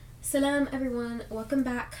Salam everyone, welcome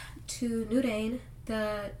back to Noorayn,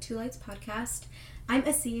 the Two Lights podcast. I'm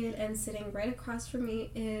Aseel, and sitting right across from me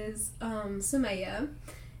is Sumayyah.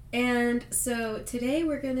 And so today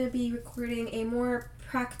we're going to be recording a more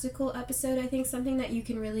practical episode, I think, something that you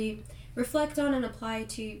can really reflect on and apply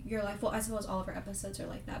to your life. Well, I suppose all of our episodes are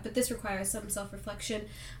like that, but this requires some self-reflection.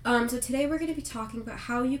 So today we're going to be talking about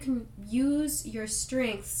how you can use your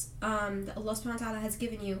strengths that Allah subhanahu wa ta'ala has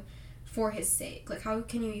given you for His sake. Like, how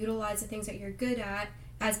can you utilize the things that you're good at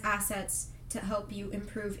as assets to help you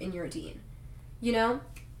improve in your deen, you know?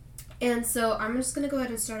 And so I'm just going to go ahead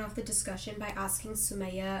and start off the discussion by asking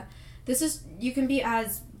Sumayyah. You can be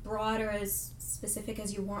as broad or as specific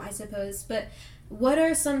as you want, I suppose, but what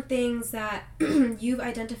are some things that you've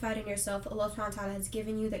identified in yourself that Allah subhanahu wa ta'ala has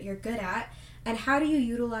given you that you're good at, and how do you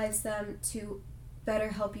utilize them to better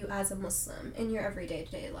help you as a Muslim in your everyday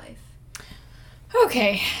life?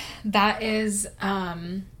 Okay, that is,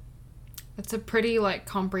 that's a pretty,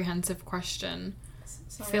 comprehensive question.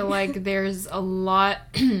 Sorry. I feel like there's a lot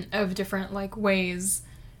of different, ways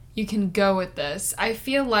you can go with this. I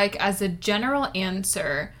feel like as a general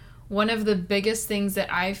answer, one of the biggest things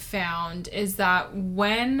that I've found is that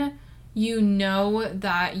when you know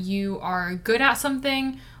that you are good at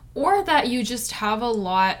something, or that you just have a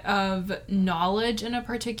lot of knowledge in a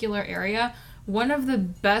particular area, one of the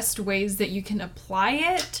best ways that you can apply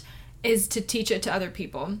it is to teach it to other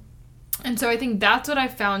people. And so I think that's what I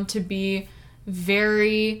found to be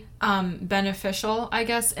very beneficial, I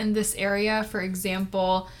guess, in this area. For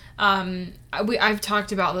example, I've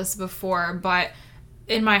talked about this before, but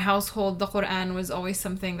in my household, the Quran was always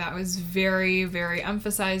something that was very, very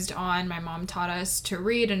emphasized on. My mom taught us to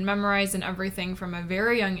read and memorize and everything from a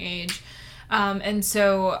very young age. And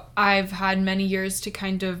so I've had many years to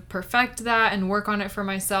kind of perfect that and work on it for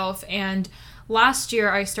myself. And last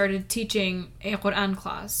year I started teaching a Quran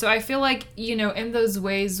class. So I feel like, in those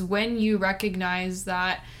ways, when you recognize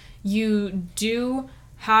that you do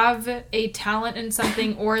have a talent in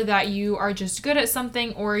something, or that you are just good at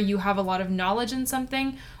something, or you have a lot of knowledge in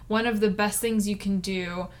something, one of the best things you can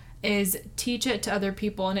do is teach it to other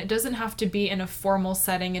people. And it doesn't have to be in a formal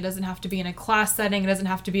setting. It doesn't have to be in a class setting. It doesn't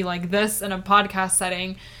have to be like this in a podcast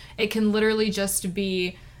setting. It can literally just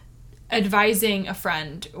be advising a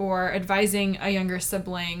friend, or advising a younger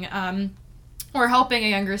sibling, or helping a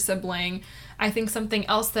younger sibling. I think something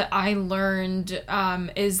else that I learned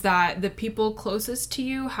is that the people closest to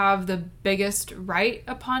you have the biggest right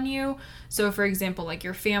upon you. So for example, like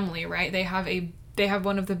your family, right? They have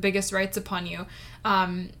one of the biggest rights upon you.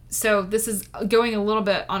 So this is going a little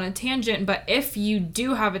bit on a tangent, but if you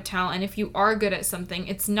do have a talent and if you are good at something,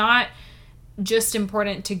 it's not just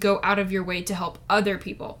important to go out of your way to help other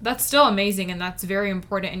people. That's still amazing and that's very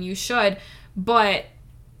important and you should, but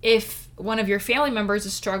if one of your family members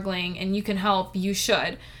is struggling and you can help, you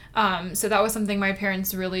should. So that was something my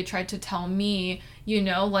parents really tried to tell me,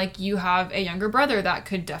 you have a younger brother that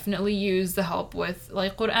could definitely use the help with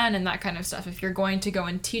Quran and that kind of stuff. If you're going to go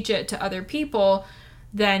and teach it to other people,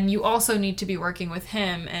 then you also need to be working with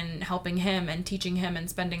him and helping him and teaching him and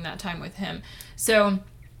spending that time with him. So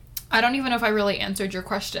I don't even know if I really answered your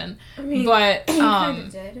question, but you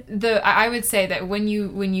kind of did. I would say that when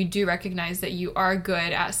you do recognize that you are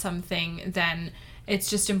good at something, then it's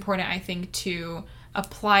just important, I think, to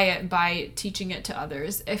apply it by teaching it to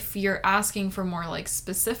others. If you're asking for more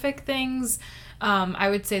specific things, I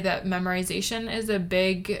would say that memorization is a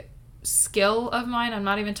big skill of mine. I'm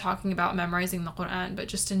not even talking about memorizing the Quran, but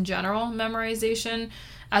just in general, memorization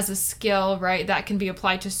as a skill, right? That can be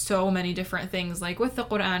applied to so many different things, like with the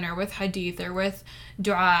Quran or with hadith or with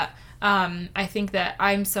dua. I think that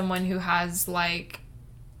I'm someone who has I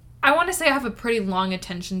want to say I have a pretty long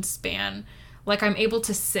attention span. I'm able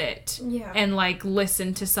to sit and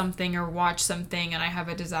listen to something or watch something, and I have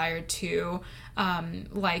a desire to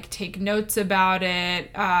take notes about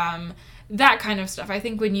it, that kind of stuff. I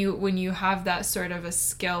think when you have that sort of a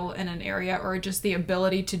skill in an area, or just the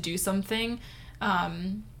ability to do something,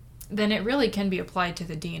 then it really can be applied to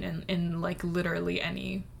the deen in literally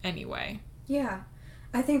any way. Yeah,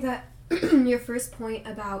 I think that your first point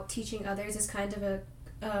about teaching others is kind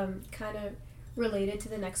of related to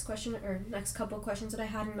the next question, or next couple of questions that I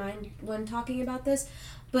had in mind when talking about this.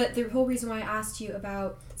 But the whole reason why I asked you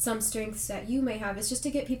about some strengths that you may have is just to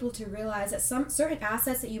get people to realize that some certain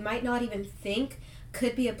assets that you might not even think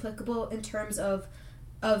could be applicable in terms of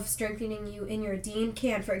of strengthening you in your deen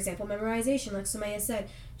can, for example, memorization, like Sumayyah said.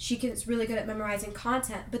 She's really good at memorizing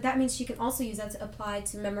content, but that means she can also use that to apply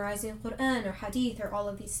to memorizing Quran or Hadith or all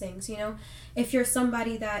of these things, you know? If you're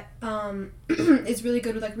somebody that is really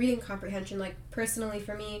good with, like, reading comprehension, like, personally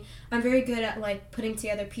for me, I'm very good at, like, putting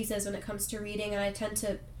together pieces when it comes to reading, and I tend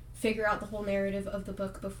to figure out the whole narrative of the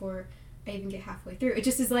book before I even get halfway through. It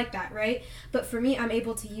just is like that, right? But for me, I'm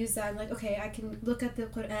able to use that. I'm like, okay, I can look at the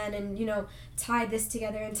Quran and, you know, tie this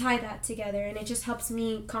together and tie that together, and it just helps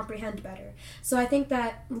me comprehend better. So I think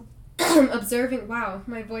that observing, wow,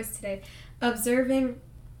 my voice today, observing,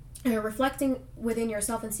 reflecting within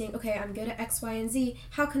yourself and seeing, okay, I'm good at X, Y, and Z.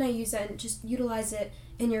 How can I use that and just utilize it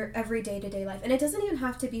in your every day-to-day life? And it doesn't even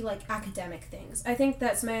have to be like academic things. I think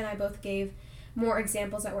that Sumayyah and I both gave more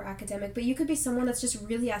examples that were academic, but you could be someone that's just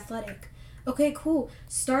really athletic. Okay, cool.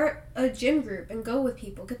 Start a gym group and go with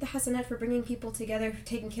people. Get the hasanat for bringing people together,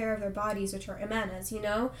 taking care of their bodies, which are imanas, you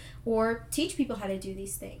know? Or teach people how to do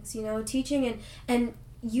these things, you know? Teaching and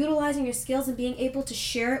utilizing your skills and being able to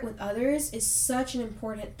share it with others is such an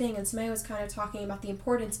important thing. And Sumayyah was kind of talking about the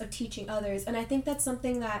importance of teaching others. And I think that's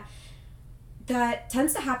something that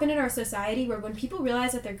tends to happen in our society, where when people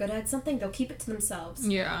realize that they're good at something, they'll keep it to themselves.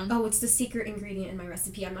 Yeah. Oh, it's the secret ingredient in my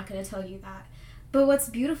recipe. I'm not going to tell you that. But what's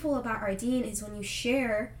beautiful about our deen is when you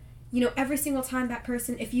share, you know, every single time that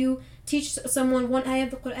person, if you teach someone one ayah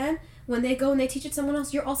of the Quran, when they go and they teach it to someone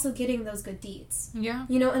else, you're also getting those good deeds. Yeah.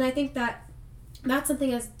 You know, and I think that that's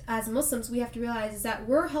something as Muslims we have to realize, is that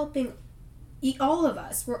we're helping all of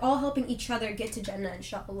us. We're all helping each other get to Jannah,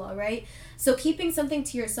 inshallah, right? So keeping something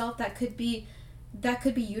to yourself that could be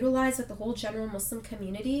utilized with the whole general Muslim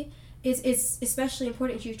community is especially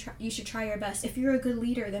important. You should try your best. If you're a good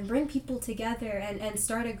leader, then bring people together and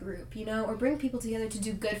start a group, you know, or bring people together to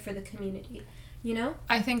do good for the community, you know?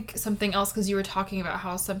 I think something else, because you were talking about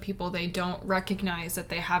how some people, they don't recognize that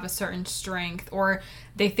they have a certain strength, or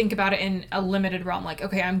they think about it in a limited realm, like,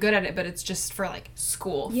 okay, I'm good at it, but it's just for, like,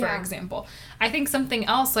 school, for example. I think something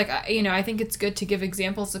else, like, you know, I think it's good to give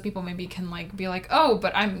examples so people maybe can, like, be like, oh,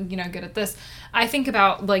 but I'm, you know, good at this. I think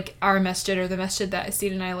about, like, our masjid, or the masjid that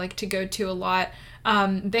Aseel and I like to go to a lot.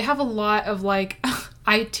 They have a lot of, like,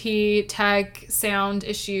 IT, tech, sound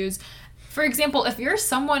issues. For example, if you're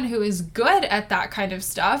someone who is good at that kind of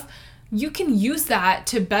stuff, you can use that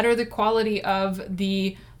to better the quality of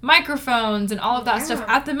the microphones and all of that stuff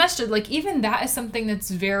at the masjid. Like, even that is something that's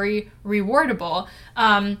very rewardable.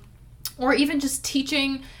 Or even just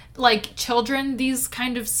teaching, like, children these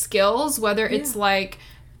kind of skills, whether it's, like,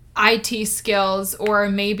 IT skills, or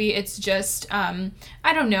maybe it's just, I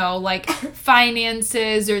don't know, like,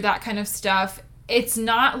 finances or that kind of stuff. It's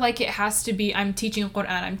not like it has to be, I'm teaching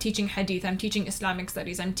Quran, I'm teaching Hadith, I'm teaching Islamic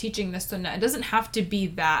studies, I'm teaching the Sunnah. It doesn't have to be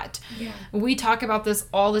that. Yeah. We talk about this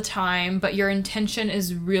all the time, but your intention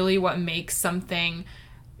is really what makes something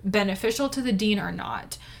beneficial to the deen or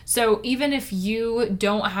not. So even if you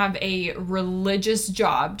don't have a religious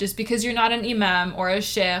job, just because you're not an imam or a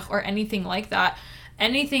sheikh or anything like that,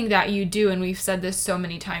 anything that you do, and we've said this so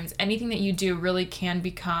many times, anything that you do really can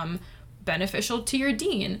become beneficial to your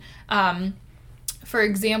deen. For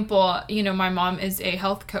example, you know, my mom is a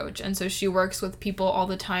health coach, and so she works with people all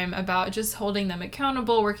the time about just holding them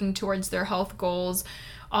accountable, working towards their health goals,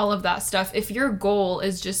 all of that stuff. If your goal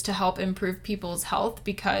is just to help improve people's health,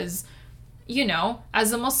 because, you know,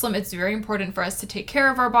 as a Muslim, it's very important for us to take care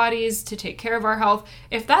of our bodies, to take care of our health.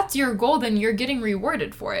 If that's your goal, then you're getting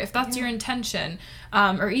rewarded for it. If that's your intention,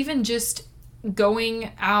 or even just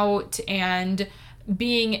going out and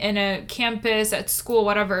being in a campus, at school,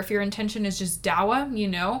 whatever, if your intention is just dawah, you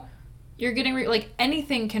know, you're getting, like,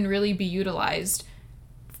 anything can really be utilized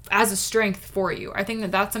as a strength for you. I think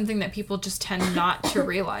that that's something that people just tend not to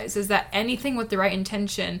realize, is that anything with the right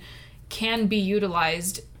intention can be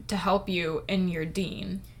utilized to help you in your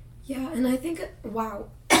deen. Yeah, and I think, wow,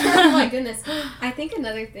 oh my goodness. I think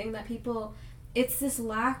another thing that people, it's this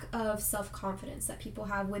lack of self-confidence that people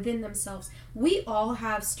have within themselves. We all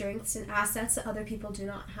have strengths and assets that other people do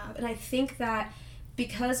not have. And I think that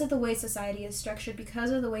because of the way society is structured,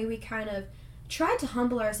 because of the way we kind of try to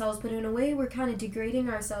humble ourselves, but in a way we're kind of degrading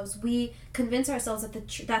ourselves, we convince ourselves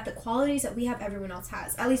that the qualities that we have, everyone else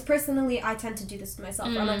has. At least personally, I tend to do this to myself.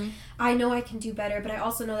 I'm like, I know I can do better, but I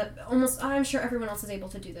also know that I'm sure everyone else is able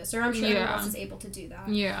to do this, or I'm sure everyone else is able to do that.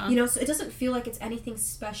 Yeah. You know, so it doesn't feel like it's anything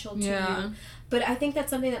special to you. But I think that's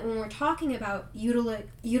something that when we're talking about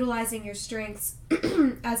utilizing your strengths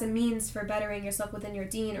as a means for bettering yourself within your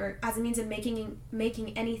deen, or as a means of making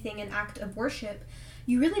anything an act of worship,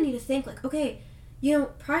 you really need to think, like, okay, you know,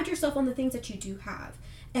 pride yourself on the things that you do have.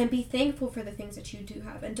 and be thankful for the things that you do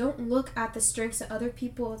have. And don't look at the strengths that other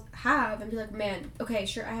people have and be like, man, okay,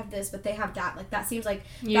 sure, I have this, but they have that. Like, that seems like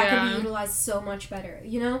that can be utilized so much better,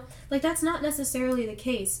 you know? Like, that's not necessarily the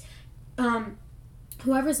case.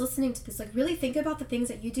 Whoever's listening to this, like, really think about the things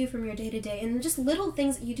that you do from your day-to-day and just little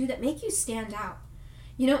things that you do that make you stand out,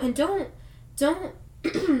 you know? And don't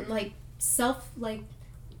like, sabotage.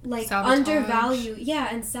 Undervalue,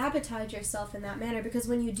 and sabotage yourself in that manner, because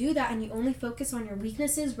when you do that and you only focus on your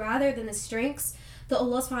weaknesses rather than the strengths that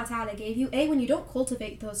Allah subhanahu wa ta'ala gave you, when you don't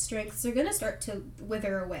cultivate those strengths, they're gonna start to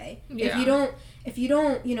wither away. If you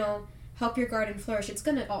don't, you know, help your garden flourish, it's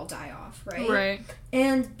gonna all die off, right?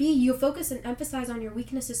 And you focus and emphasize on your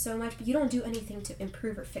weaknesses so much, but you don't do anything to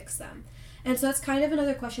improve or fix them. And so that's kind of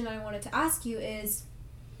another question that I wanted to ask you is,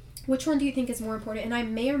 which one do you think is more important? And I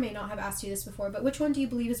may or may not have asked you this before, but which one do you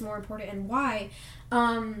believe is more important, and why?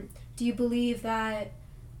 Do you believe that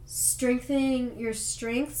strengthening your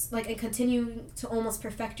strengths, like, and continuing to almost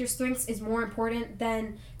perfect your strengths is more important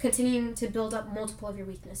than continuing to build up multiple of your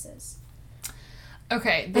weaknesses?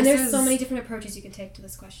 Okay. And there's so many different approaches you can take to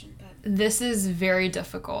this question. But this is very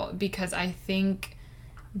difficult because I think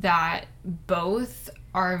that both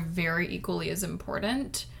are very equally as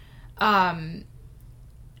important.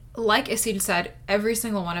 Like Aseel said, every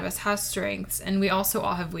single one of us has strengths, and we also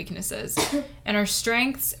all have weaknesses. And our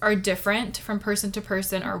strengths are different from person to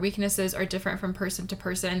person. Our weaknesses are different from person to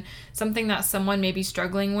person. Something that someone may be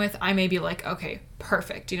struggling with, I may be like, okay,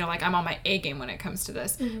 perfect. You know, like, I'm on my A game when it comes to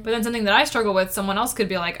this. Mm-hmm. But then something that I struggle with, someone else could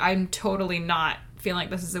be like, I'm totally not feeling like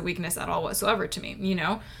this is a weakness at all whatsoever to me, you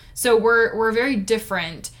know? So we're very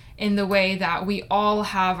different in the way that we all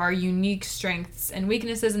have our unique strengths and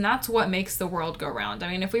weaknesses, and that's what makes the world go round.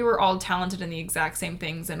 I mean, if we were all talented in the exact same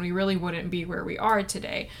things, then we really wouldn't be where we are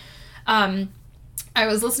today. I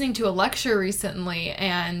was listening to a lecture recently,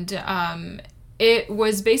 and it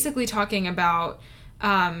was basically talking about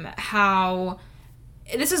how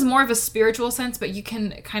this is more of a spiritual sense, but you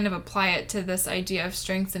can kind of apply it to this idea of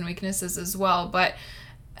strengths and weaknesses as well. But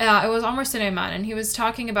it was almost an iman, and he was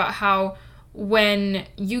talking about how when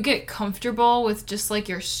you get comfortable with just like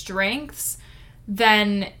your strengths,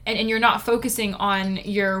 then and you're not focusing on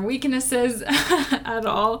your weaknesses at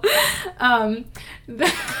all. Oh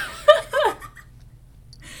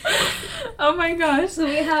my gosh! So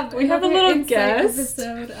we have a little guest.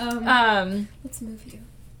 Episode. Let's move you.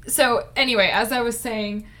 So anyway, as I was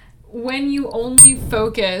saying, when you only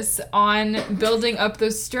focus on building up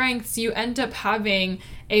those strengths, you end up having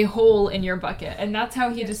a hole in your bucket, and that's how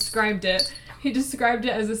he described it. He described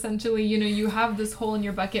it as essentially, you know, you have this hole in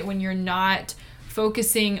your bucket when you're not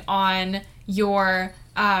focusing on your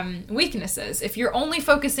weaknesses. If you're only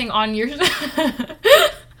focusing on your... Oh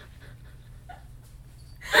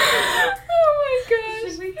my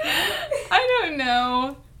gosh. I don't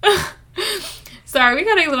know. Sorry, we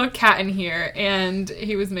got a little cat in here, and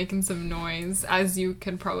he was making some noise, as you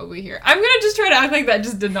can probably hear. I'm gonna just try to act like that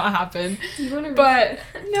just did not happen. You wanna but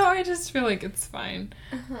no, I just feel like it's fine.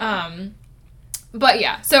 Uh-huh. But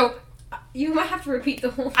yeah, so you might have to repeat the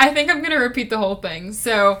whole thing. I think I'm gonna repeat the whole thing.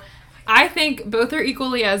 So I think both are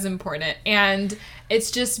equally as important, and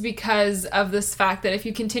it's just because of this fact that if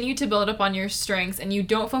you continue to build up on your strengths and you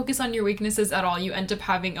don't focus on your weaknesses at all, you end up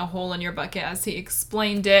having a hole in your bucket, as he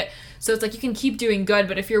explained it. So it's like you can keep doing good,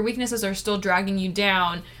 but if your weaknesses are still dragging you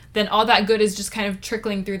down, then all that good is just kind of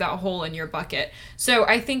trickling through that hole in your bucket. So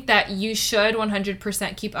I think that you should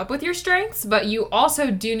 100% keep up with your strengths, but you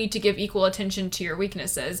also do need to give equal attention to your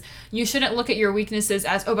weaknesses. You shouldn't look at your weaknesses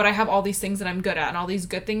as, oh, but I have all these things that I'm good at and all these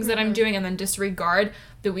good things that I'm doing, and then disregard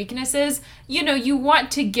the weaknesses. You know, you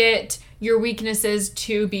want to get your weaknesses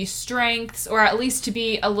to be strengths, or at least to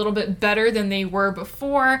be a little bit better than they were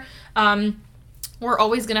before. We're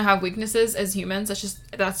always going to have weaknesses as humans.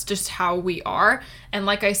 That's just how we are. And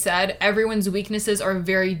like I said, everyone's weaknesses are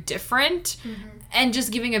very different. Mm-hmm. And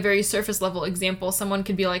just giving a very surface level example, someone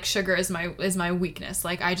could be like, sugar is my weakness.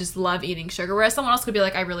 Like, I just love eating sugar. Whereas someone else could be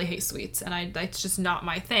like, I really hate sweets, and that's just not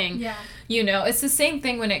my thing. Yeah. You know, it's the same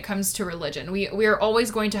thing when it comes to religion. We are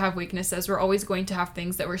always going to have weaknesses. We're always going to have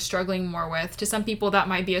things that we're struggling more with. To some people, that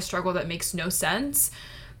might be a struggle that makes no sense.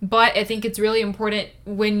 But I think it's really important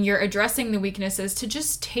when you're addressing the weaknesses to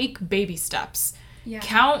just take baby steps. Yeah.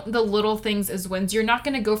 Count the little things as wins. You're not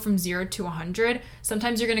going to go from 0 to 100.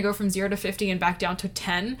 Sometimes you're going to go from 0 to 50 and back down to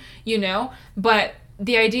 10, you know? But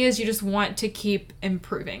the idea is you just want to keep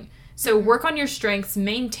improving. So work on your strengths,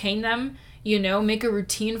 maintain them, you know, make a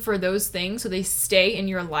routine for those things so they stay in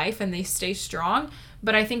your life and they stay strong.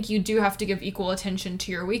 But I think you do have to give equal attention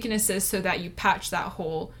to your weaknesses so that you patch that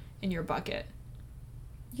hole in your bucket.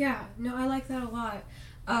 Yeah, no, I like that a lot.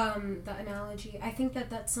 the analogy. I think that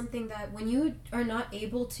that's something that when you are not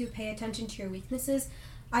able to pay attention to your weaknesses,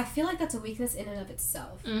 I feel like that's a weakness in and of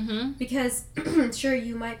itself. Mm-hmm. Because, sure,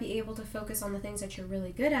 you might be able to focus on the things that you're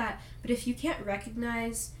really good at, but if you can't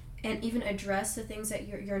recognize and even address the things that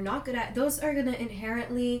you're not good at, those are going to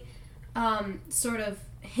inherently sort of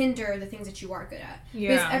hinder the things that you are good at. Yeah.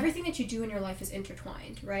 Because everything that you do in your life is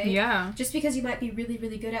intertwined, right? Yeah. Just because you might be really,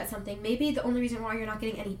 really good at something, maybe the only reason why you're not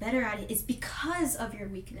getting any better at it is because of your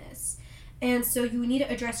weakness. And so you need to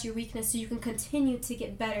address your weakness so you can continue to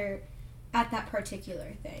get better at that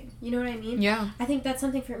particular thing. You know what I mean? Yeah. I think that's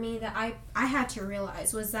something for me that I had to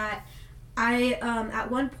realize was that I,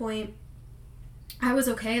 at one point, I was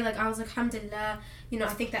okay. Like, I was like, alhamdulillah, you know, I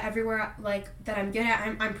think that everywhere, like, that I'm good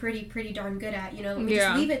at, I'm pretty darn good at, you know, let me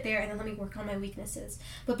just leave it there and then let me work on my weaknesses.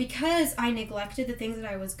 But because I neglected the things that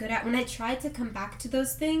I was good at, when I tried to come back to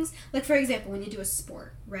those things, like, for example, when you do a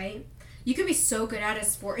sport, right? You can be so good at a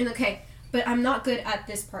sport, and okay, but I'm not good at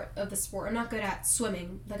this part of the sport. I'm not good at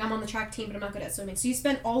swimming. Like, I'm on the track team, but I'm not good at swimming. So you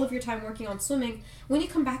spend all of your time working on swimming. When you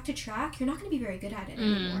come back to track, you're not going to be very good at it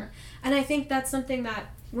anymore. And I think that's something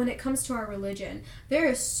that, when it comes to our religion, there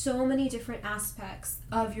are so many different aspects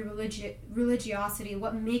of your religiosity,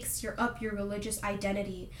 what makes up your religious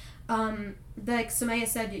identity. Like Sumayyah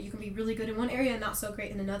said, you can be really good in one area and not so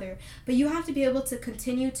great in another. But you have to be able to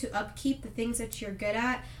continue to upkeep the things that you're good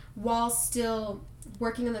at while still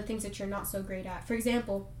working on the things that you're not so great at. For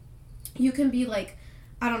example, you can be like,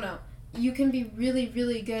 I don't know, you can be really,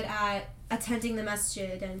 really good at attending the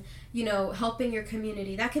masjid and, you know, helping your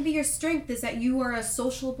community. That can be your strength, is that you are a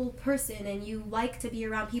sociable person and you like to be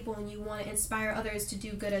around people and you want to inspire others to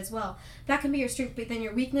do good as well. That can be your strength, but then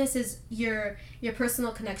your weakness is your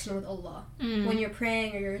personal connection with Allah. When you're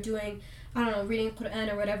praying or you're doing, I don't know, reading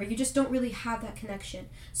Quran or whatever, you just don't really have that connection.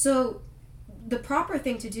 So the proper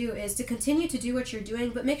thing to do is to continue to do what you're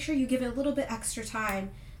doing, but make sure you give it a little bit extra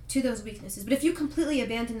time to those weaknesses. But if you completely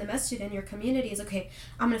abandon the masjid and your community is, okay,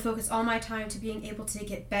 I'm going to focus all my time to being able to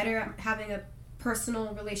get better at having a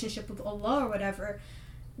personal relationship with Allah or whatever,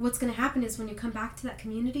 what's going to happen is when you come back to that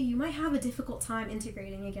community, you might have a difficult time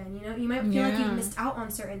integrating again. You know, you might feel like you've missed out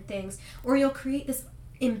on certain things, or you'll create this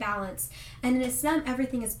imbalance. And in Islam,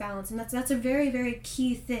 everything is balanced, and that's a very, very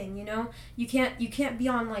key thing. You know, you can't be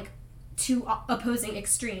on like two opposing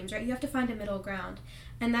extremes, right? You have to find a middle ground.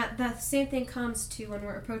 And that same thing comes to when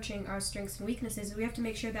we're approaching our strengths and weaknesses. We have to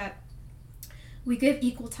make sure that we give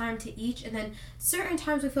equal time to each, and then certain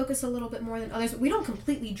times we focus a little bit more than others, but we don't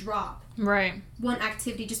completely drop one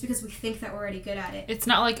activity just because we think that we're already good at it. It's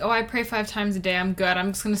not like, oh, I pray 5 times a day, I'm good,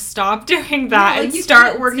 I'm just going to stop doing that and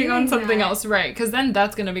start working on something else, right? Because then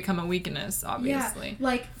that's going to become a weakness, obviously. Yeah,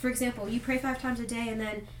 like, for example, you pray 5 times a day, and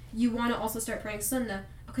then you want to also start praying sunnah.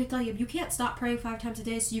 Okay, Tayyib, you can't stop praying 5 times a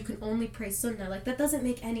day so you can only pray sunnah. Like, that doesn't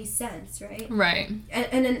make any sense, right? Right.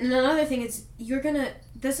 And another thing is,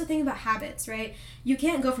 that's the thing about habits, right? You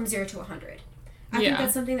can't go from 0 to 100. I think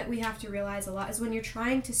that's something that we have to realize a lot, is when you're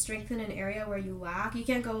trying to strengthen an area where you lack, you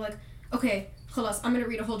can't go like, okay, khalas, I'm going to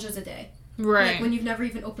read a whole juz a day. Right. Like, when you've never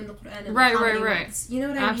even opened the Quran in right. months. You know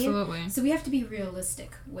what I mean? Absolutely. So we have to be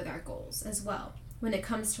realistic with our goals as well when it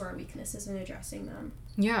comes to our weaknesses and addressing them.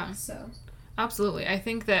 Yeah. So... Absolutely. I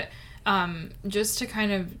think that just to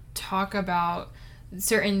kind of talk about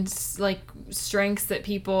certain like strengths that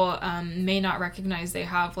people may not recognize they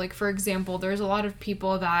have. Like, for example, there's a lot of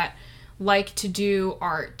people that like to do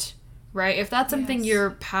art, right? If that's something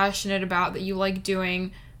you're passionate about, that you like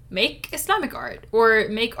doing, make Islamic art, or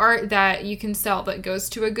make art that you can sell that goes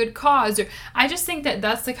to a good cause. Or I just think that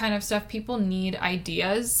that's the kind of stuff people need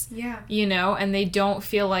ideas, you know, and they don't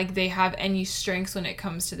feel like they have any strengths when it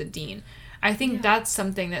comes to the deen. I think that's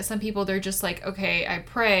something that some people, they're just like, okay, I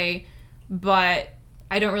pray, but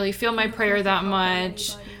I don't really feel my prayer that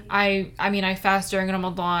much. I mean, I fast during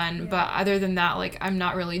Ramadan, but other than that, like, I'm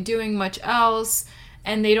not really doing much else,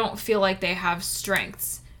 and they don't feel like they have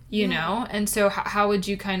strengths, you know? And so how would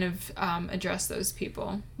you kind of address those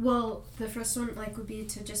people? Well, the first one, like, would be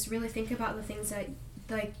to just really think about the things that,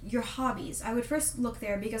 like, your hobbies. I would first look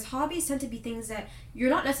there, because hobbies tend to be things that you're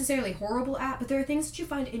not necessarily horrible at, but there are things that you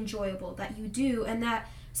find enjoyable that you do, and that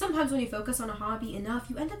sometimes when you focus on a hobby enough,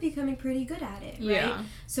 you end up becoming pretty good at it, right? Yeah.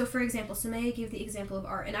 So, for example, Sumayyah gave the example of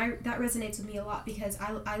art, and that resonates with me a lot, because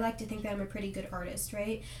I like to think that I'm a pretty good artist,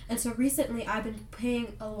 right? And so recently I've been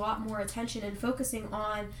paying a lot more attention and focusing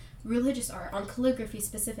on religious art, on calligraphy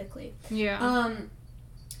specifically. Yeah.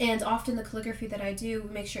 And often the calligraphy that I do,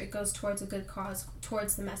 make sure it goes towards a good cause,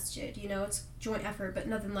 towards the masjid. You know, it's joint effort, but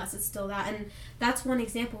nonetheless, it's still that. And that's one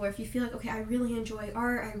example where if you feel like, okay, I really enjoy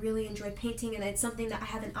art, I really enjoy painting, and it's something that I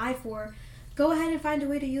have an eye for, go ahead and find a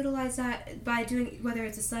way to utilize that by doing, whether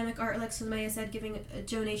it's Islamic art, like Sumayyah said, giving a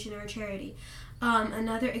donation or a charity.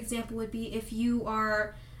 Another example would be if you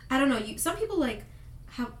are, I don't know, some people like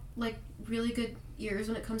have like really good ears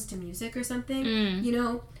when it comes to music or something, you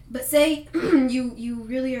know, but say you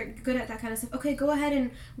really are good at that kind of stuff. Okay, go ahead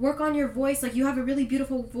and work on your voice. Like, you have a really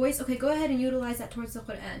beautiful voice. Okay, go ahead and utilize that towards the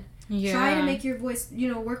Quran. Yeah. Try to make your voice,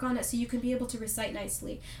 you know, work on it so you can be able to recite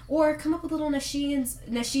nicely. Or come up with little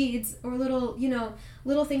nasheeds, or little, you know,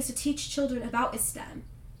 little things to teach children about Islam.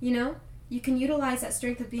 You know? You can utilize that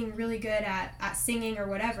strength of being really good at singing or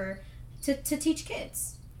whatever to teach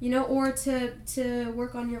kids, you know, or to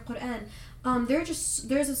work on your Quran.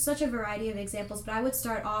 There's such a variety of examples, but I would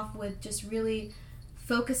start off with just really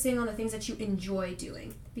focusing on the things that you enjoy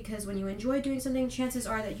doing, because when you enjoy doing something, chances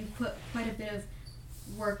are that you put quite a bit of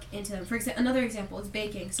work into them. For example, another example is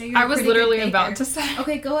baking. So I was literally about to say.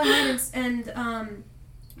 Okay, go ahead and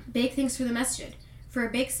bake things for the masjid for a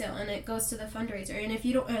bake sale, and it goes to the fundraiser. And if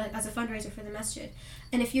you don't, like, as a fundraiser for the masjid,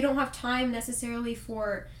 and if you don't have time necessarily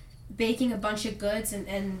for baking a bunch of goods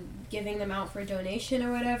and giving them out for a donation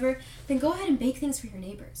or whatever, then go ahead and bake things for your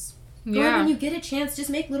neighbors. Go ahead, when you get a chance, just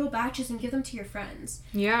make little batches and give them to your friends.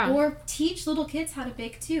 Yeah. Or teach little kids how to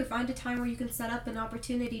bake too. Find a time where you can set up an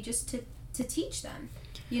opportunity just to teach them,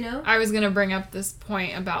 you know? I was going to bring up this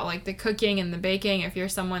point about, like, the cooking and the baking. If you're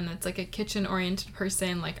someone that's, like, a kitchen-oriented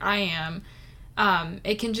person like I am,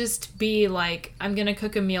 it can just be, like, I'm going to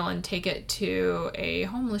cook a meal and take it to a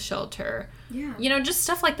homeless shelter. Yeah. You know, just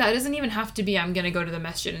stuff like that. It doesn't even have to be I'm going to go to the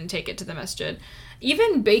masjid and take it to the masjid.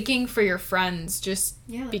 Even baking for your friends, just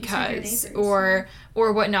because, or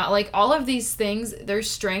whatnot. Like, all of these things, there's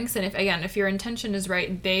strengths, and if your intention is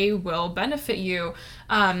right, they will benefit you.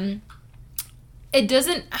 It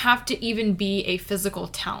doesn't have to even be a physical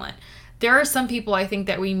talent. There are some people I think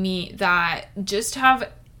that we meet that just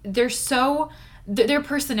their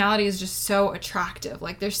personality is just so attractive.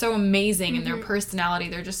 Like, they're so amazing in their personality.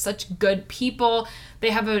 They're just such good people. They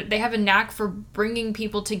have a knack for bringing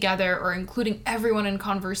people together, or including everyone in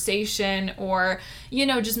conversation, or, you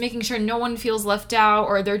know, just making sure no one feels left out,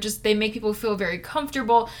 or they make people feel very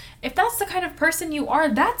comfortable. If that's the kind of person you are,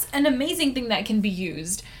 that's an amazing thing that can be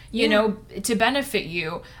used, you know, to benefit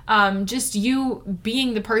you. Just you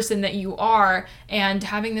being the person that you are and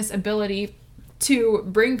having this ability to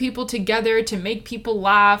bring people together, to make people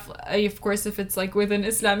laugh. Of course, if it's like within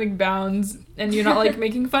Islamic bounds and you're not like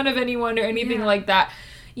making fun of anyone or anything like that.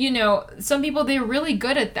 You know, some people, they're really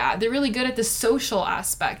good at that. They're really good at the social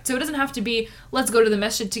aspect. So it doesn't have to be, let's go to the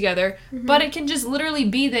masjid together, but it can just literally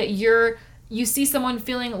be that you see someone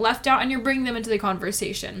feeling left out and you're bringing them into the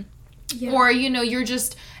conversation. Yeah. Or, you know, you're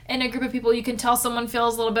just in a group of people, you can tell someone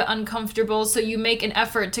feels a little bit uncomfortable, so you make an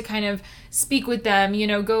effort to kind of speak with them, you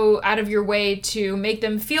know, go out of your way to make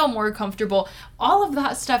them feel more comfortable. All of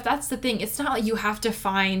that stuff, that's the thing. It's not like you have to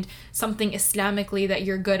find something Islamically that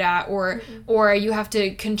you're good at, or you have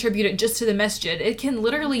to contribute it just to the masjid. It can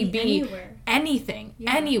literally be anything,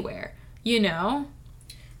 anywhere, you know?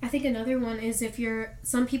 I think another one is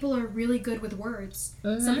some people are really good with words.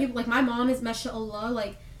 Some people, like my mom is, mashallah,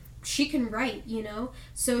 like, she can write, you know?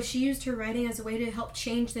 So she used her writing as a way to help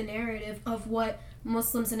change the narrative of what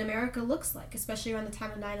Muslims in America looks like, especially around the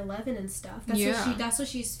time of 9/11 and stuff. That's what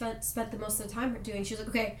she spent the most of the time doing. She was like,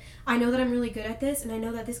 okay, I know that I'm really good at this, and I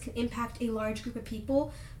know that this can impact a large group of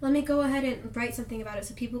people. Let me go ahead and write something about it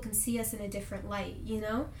so people can see us in a different light, you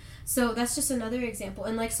know? So that's just another example.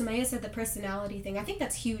 And like Sumayyah said, the personality thing, I think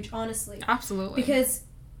that's huge, honestly. Absolutely. Because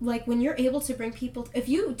like, when you're able to bring people, if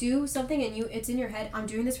you do something and it's in your head, I'm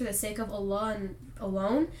doing this for the sake of Allah and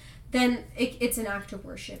alone, then it's an act of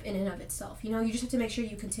worship in and of itself. You know, you just have to make sure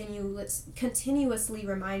you continuously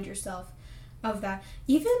remind yourself of that.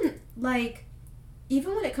 Even when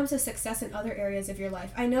it comes to success in other areas of your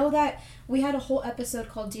life. I know that we had a whole episode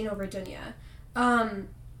called Deen over Dunya.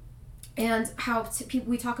 And how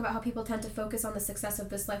we talk about how people tend to focus on the success of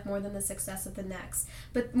this life more than the success of the next.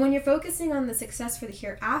 But when you're focusing on the success for the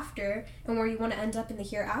hereafter and where you want to end up in the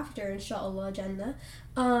hereafter, inshallah, Jannah,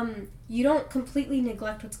 you don't completely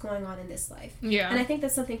neglect what's going on in this life. Yeah. And I think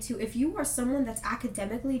that's something too. If you are someone that's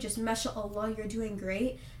academically just, mashallah, you're doing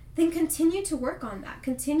great, then continue to work on that.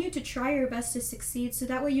 Continue to try your best to succeed, so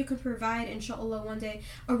that way you can provide, inshallah, one day,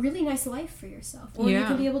 a really nice life for yourself. Or you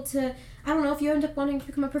can be able to, I don't know, if you end up wanting to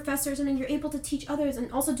become a professor or something, you're able to teach others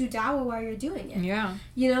and also do da'wah while you're doing it. Yeah.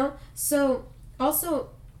 You know? So, also,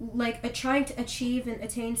 like, trying to achieve and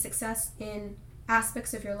attain success in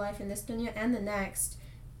aspects of your life in this dunya and the next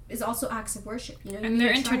is also acts of worship, you know? And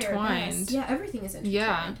they're intertwined. Yeah, everything is intertwined.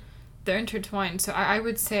 Yeah. They're intertwined. So I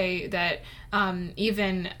would say that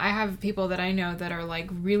even I have people that I know that are like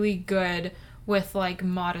really good with like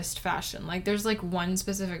modest fashion. Like there's like one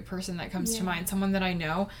specific person that comes to mind, someone that I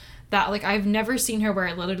know that like I've never seen her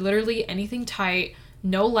wear literally anything tight,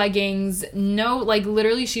 no leggings, no, like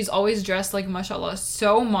literally she's always dressed like mashallah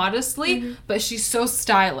so modestly, but she's so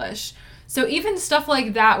stylish. So even stuff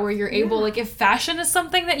like that where you're able, like if fashion is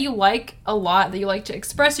something that you like a lot, that you like to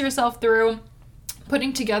express yourself through,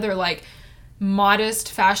 putting together like modest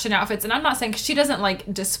fashion outfits. And I'm not saying, 'cause she doesn't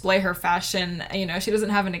like display her fashion, you know, she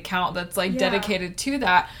doesn't have an account that's like dedicated to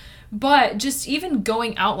that. But just even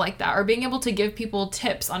going out like that, or being able to give people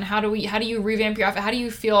tips on how do you revamp your outfit, how do you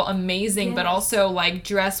feel amazing, but also like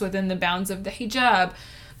dress within the bounds of the hijab.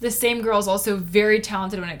 The same girl is also very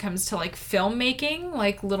talented when it comes to like filmmaking,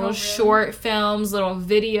 like little short films, little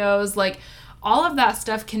videos, like all of that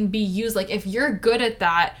stuff can be used. Like if you're good at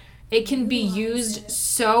that, it can be used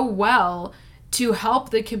so well to help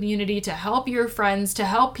the community, to help your friends, to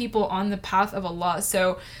help people on the path of Allah.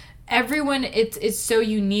 So everyone, it's so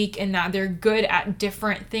unique in that they're good at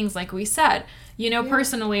different things, like we said. You know,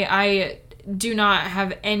 personally, I do not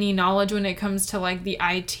have any knowledge when it comes to like the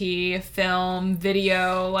IT, film,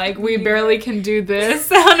 video. Like we barely can do this,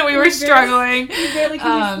 and we were struggling. We barely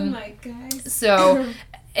can use the mic, guys. So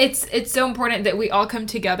it's so important that we all come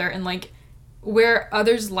together and like where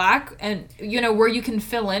others lack, and you know, where you can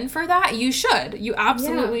fill in for that, you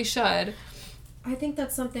absolutely should. I think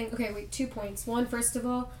that's something. Okay, wait, 2 points. One, first of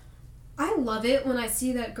all, I love it when I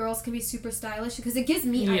see that girls can be super stylish, because it gives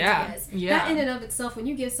me ideas. That in and of itself, when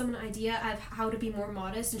you give someone an idea of how to be more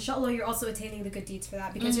modest, inshallah, you're also attaining the good deeds for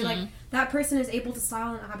that, because you're like, that person is able to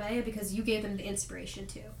style an abaya because you gave them the inspiration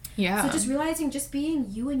to. So just realizing, just being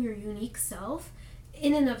you and your unique self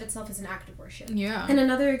in and of itself is an act of worship. And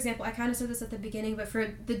another example, I kind of said this at the beginning, but for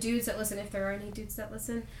the dudes that listen, if there are any dudes that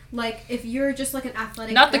listen, like if you're just like an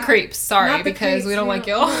athletic not the creeps, sorry, because we don't like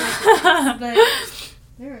you. But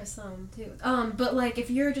there are some too. But like if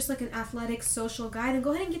you're just like an athletic social guy, then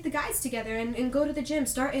go ahead and get the guys together and go to the gym.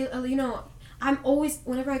 Start, you know, I'm always,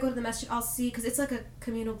 whenever I go to the masjid, I'll see, because it's like a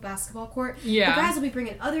communal basketball court. The guys will be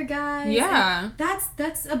bringing other guys.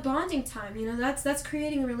 That's a bonding time, you know. That's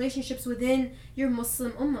creating relationships within your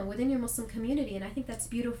Muslim ummah, within your Muslim community, and I think that's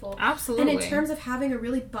beautiful. Absolutely. And in terms of having a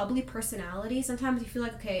really bubbly personality, sometimes you feel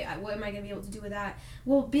like, okay, what am I going to be able to do with that?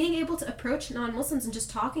 Well, being able to approach non-Muslims and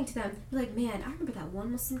just talking to them, be like, man, I remember that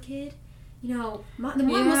one Muslim kid. You know, the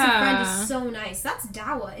one Muslim friend is so nice. That's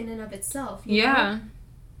dawah in and of itself. You know?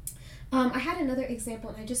 I had another example,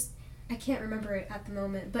 and I can't remember it at the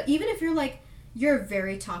moment. But even if you're a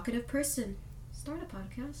very talkative person, start a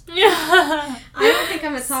podcast. I don't think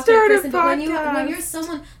I'm a talkative person, but when you're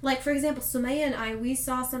someone, like for example, Sumayyah and we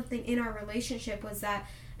saw something in our relationship was that,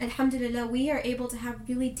 alhamdulillah, we are able to have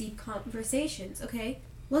really deep conversations, okay?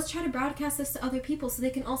 Let's try to broadcast this to other people so they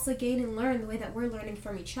can also gain and learn the way that we're learning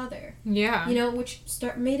from each other. You know, which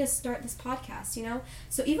made us start this podcast, you know?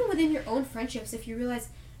 So even within your own friendships, if you realize,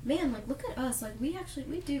 man, like, look at us, like, we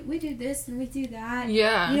do this and we do that.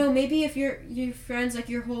 You know, maybe if your friends, like,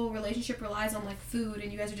 your whole relationship relies on, like, food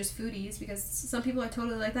and you guys are just foodies, because some people are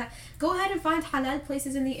totally like that, go ahead and find halal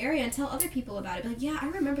places in the area and tell other people about it. Be like, yeah, I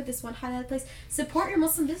remember this one halal place. Support your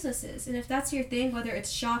Muslim businesses. And if that's your thing, whether it's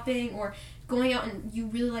shopping or going out and you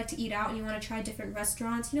really like to eat out and you want to try different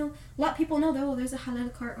restaurants, you know, let people know that, oh, there's a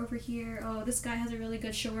halal cart over here. Oh, this guy has a really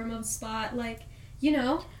good shawarma spot. Like, you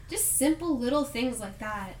know, just simple little things like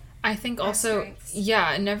that. I think also,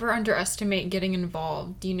 never underestimate getting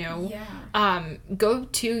involved, you know. Go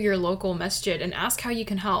to your local masjid and ask how you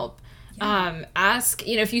can help. Ask,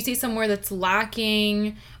 you know, if you see somewhere that's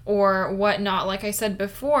lacking or whatnot, like I said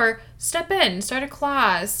before, step in, start a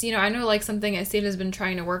class. You know, I know like something Aseel has been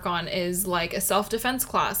trying to work on is like a self-defense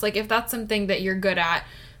class. Like if that's something that you're good at,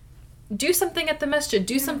 do something at the masjid.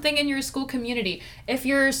 Do something in your school community. If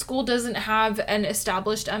your school doesn't have an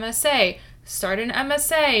established MSA, start an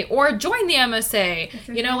MSA or join the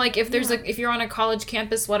MSA. You know, like if there's if you're on a college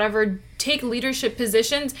campus, whatever, take leadership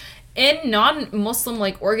positions in non-Muslim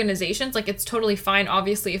like organizations. Like it's totally fine,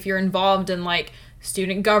 obviously, if you're involved in like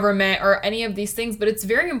student government or any of these things, but it's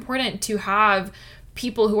very important to have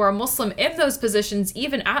people who are Muslim in those positions,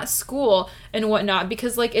 even at school and whatnot,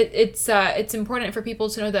 because like it's important for people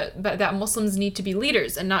to know that Muslims need to be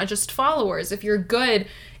leaders and not just followers. If you're good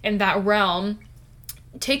in that realm,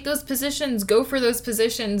 take those positions, go for those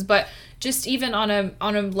positions, but just even on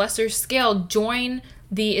a lesser scale, join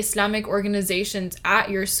the Islamic organizations at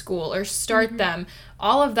your school or start them.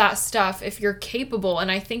 All of that stuff, if you're capable.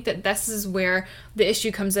 And I think that this is where the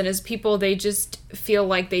issue comes in, is people, they just feel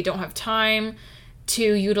like they don't have time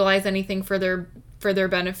to utilize anything for their for their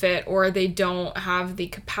benefit, or they don't have the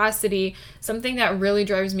capacity. Something that really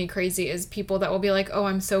drives me crazy is people that will be like, oh,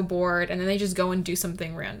 I'm so bored, and then they just go and do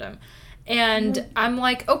something random. And I'm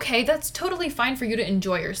like, okay, that's totally fine for you to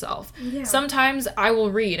enjoy yourself. Yeah. Sometimes I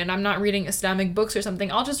will read, and I'm not reading Islamic books or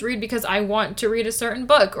something. I'll just read because I want to read a certain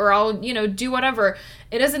book, or I'll, do whatever.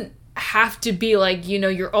 It doesn't have to be like,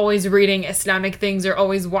 you're always reading Islamic things or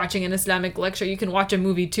always watching an Islamic lecture. You can watch a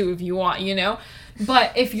movie too if you want,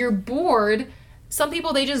 But if you're bored, some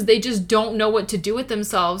people, they just don't know what to do with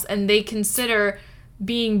themselves, and they consider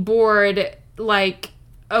being bored like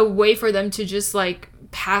a way for them to just like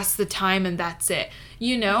pass the time, and that's it,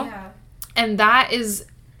 Yeah. And that is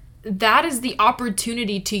the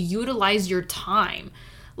opportunity to utilize your time.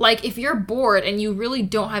 Like, if you're bored and you really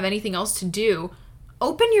don't have anything else to do,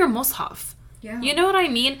 open your mushaf. Yeah. You know what I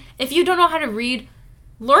mean? If you don't know how to read,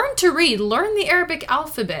 learn to read. Learn the Arabic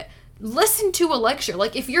alphabet. Listen to a lecture.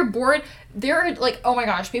 Like, if you're bored, there are, like, oh my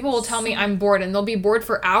gosh, people will tell me I'm bored, and they'll be bored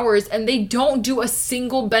for hours, and they don't do a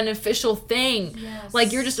single beneficial thing. Yes.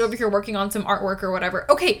 Like, you're just over here working on some artwork or whatever.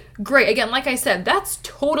 Okay, great. Again, like I said, that's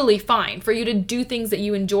totally fine for you to do things that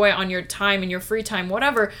you enjoy on your time and your free time,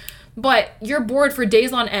 whatever. But you're bored for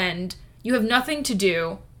days on end. You have nothing to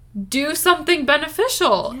do. Do something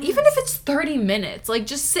beneficial. Yes. Even if it's 30 minutes. Like,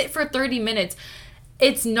 just sit for 30 minutes.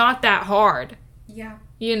 It's not that hard. Yeah.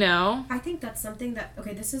 I think that's something that,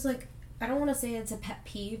 okay, this is like, I don't want to say it's a pet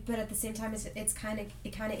peeve, but at the same time, it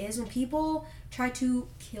kind of is when people try to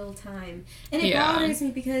kill time. And it bothers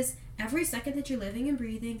me because every second that you're living and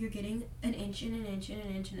breathing, you're getting an inch and an inch and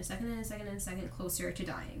an inch and a second and a second and a second closer to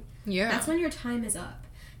dying. Yeah. That's when your time is up.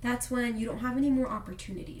 That's when you don't have any more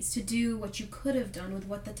opportunities to do what you could have done with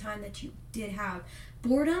what the time that you did have.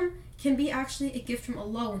 Boredom can be actually a gift from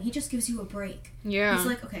Allah when He just gives you a break. Yeah. It's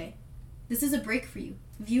like, okay, this is a break for you.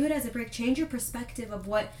 View it as a break. Change your perspective of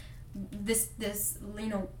what this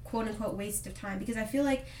quote unquote waste of time. Because I feel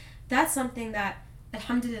like that's something that,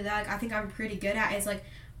 alhamdulillah, I think I'm pretty good at. Is like,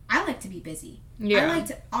 I like to be busy. Yeah. I like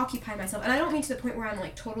to occupy myself, and I don't mean to the point where I'm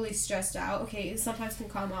like totally stressed out. Okay, it sometimes can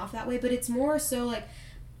come off that way, but it's more so like,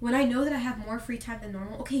 when I know that I have more free time than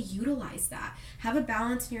normal, okay, utilize that. Have a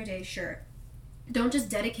balance in your day, sure. Don't just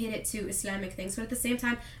dedicate it to Islamic things, but at the same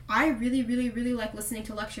time, I really, really, really like listening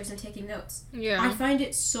to lectures and taking notes. Yeah. I find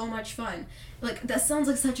it so much fun. Like, that sounds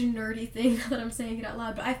like such a nerdy thing that I'm saying it out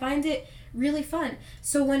loud, but I find it really fun.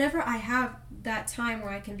 So whenever I have that time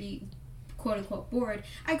where I can be quote-unquote bored,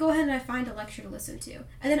 I go ahead and I find a lecture to listen to.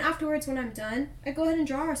 And then afterwards, when I'm done, I go ahead and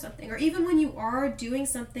draw or something. Or even when you are doing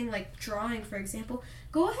something like drawing, for example,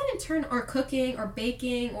 go ahead and turn, or cooking, or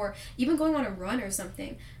baking, or even going on a run or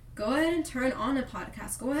something. Go ahead and turn on a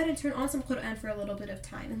podcast. Go ahead and turn on some Quran for a little bit of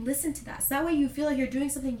time and listen to that. So that way you feel like you're doing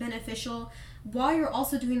something beneficial while you're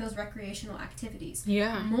also doing those recreational activities.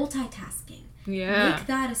 Yeah. Multitasking. Yeah. Make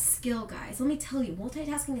that a skill, guys. Let me tell you,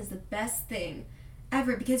 multitasking is the best thing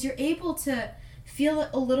ever because you're able to feel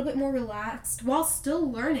a little bit more relaxed while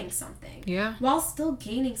still learning something. Yeah. While still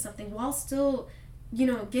gaining something. While still,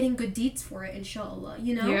 getting good deeds for it, inshallah,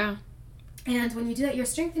 Yeah. And when you do that, you're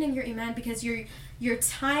strengthening your iman because you're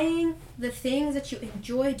tying the things that you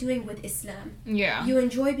enjoy doing with Islam. Yeah. You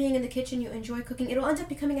enjoy being in the kitchen, you enjoy cooking. It'll end up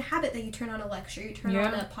becoming a habit that you turn on a lecture, you turn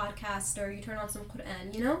on a podcast, or you turn on some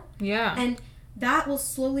Quran, Yeah. And that will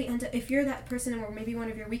slowly end up, if you're that person or maybe one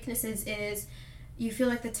of your weaknesses is you feel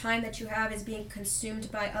like the time that you have is being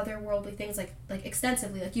consumed by other worldly things like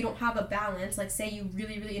extensively, like you don't have a balance, like say you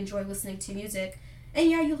really, really enjoy listening to music, and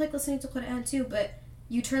yeah, you like listening to Quran too, but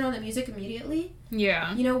you turn on the music immediately.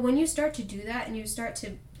 Yeah. When you start to do that and you start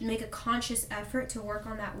to make a conscious effort to work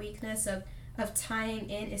on that weakness of tying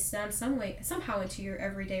in Islam somehow into your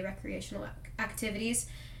everyday recreational activities,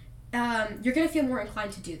 you're going to feel more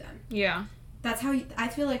inclined to do them. Yeah. I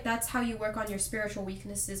feel like that's how you work on your spiritual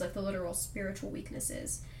weaknesses, like the literal spiritual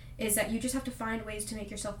weaknesses, is that you just have to find ways to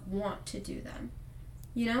make yourself want to do them.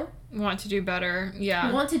 Want to do better.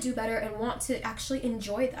 Yeah. Want to do better and want to actually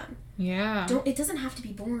enjoy them. Yeah. It doesn't have to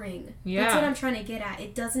be boring. Yeah. That's what I'm trying to get at.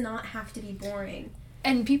 It does not have to be boring.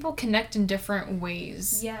 And people connect in different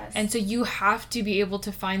ways. Yes. And so you have to be able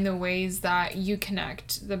to find the ways that you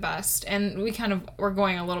connect the best. And we're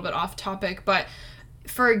going a little bit off topic, but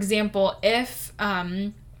for example, if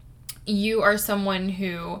you are someone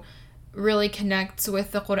who really connects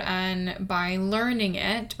with the Quran by learning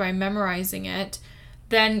it, by memorizing it,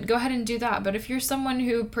 then go ahead and do that. But if you're someone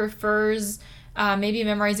who prefers, maybe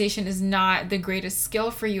memorization is not the greatest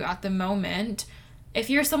skill for you at the moment, if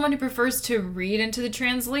you're someone who prefers to read into the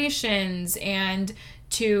translations and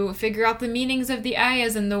to figure out the meanings of the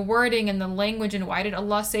ayahs and the wording and the language and why did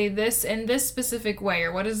Allah say this in this specific way,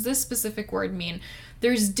 or what does this specific word mean,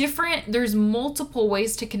 there's multiple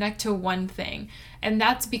ways to connect to one thing. And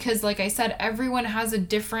that's because, like I said, everyone has a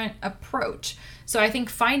different approach. So I think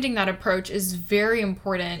finding that approach is very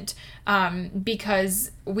important,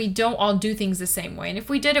 because we don't all do things the same way. And if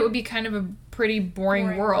we did, it would be kind of a pretty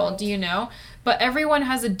boring world, you know? But everyone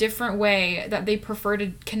has a different way that they prefer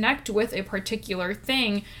to connect with a particular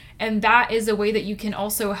thing. And that is a way that you can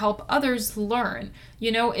also help others learn.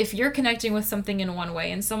 You know, if you're connecting with something in one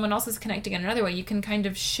way and someone else is connecting in another way, you can kind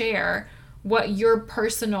of share what your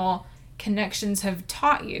personal connections have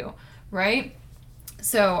taught you, right?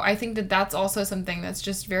 So I think that that's also something that's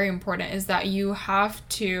just very important, is that you have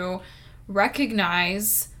to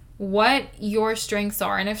recognize what your strengths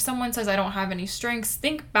are. And if someone says, I don't have any strengths,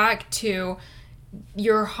 think back to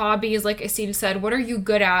your hobbies. Like Aseel said, what are you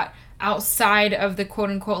good at outside of the quote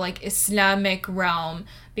unquote like Islamic realm?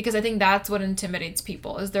 Because I think that's what intimidates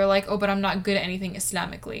people, is they're like, oh, but I'm not good at anything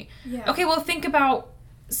Islamically. Yeah. Okay, well, think about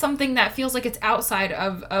something that feels like it's outside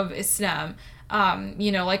of Islam,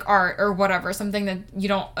 you know, like art or whatever, something that you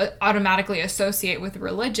don't automatically associate with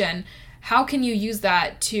religion. How can you use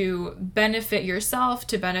that to benefit yourself,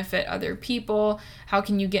 to benefit other people? How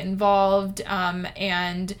can you get involved?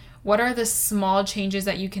 And what are the small changes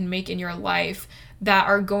that you can make in your life that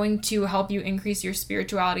are going to help you increase your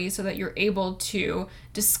spirituality so that you're able to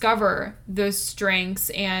discover those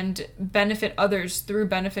strengths and benefit others through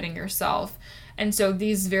benefiting yourself? And so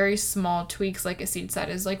these very small tweaks, like Aseel said,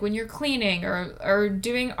 is like when you're cleaning or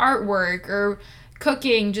doing artwork or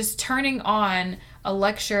cooking, just turning on a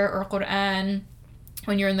lecture or Quran.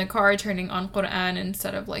 When you're in the car, turning on Quran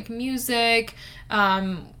instead of like music,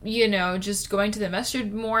 you know, just going to the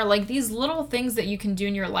masjid more. Like these little things that you can do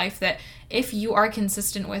in your life that, if you are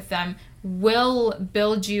consistent with them, will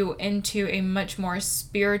build you into a much more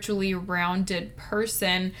spiritually rounded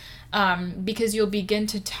person, because you'll begin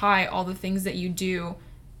to tie all the things that you do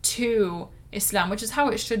to Islam, which is how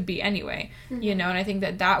it should be anyway, you know. And I think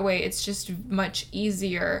that way it's just much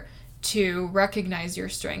easier to recognize your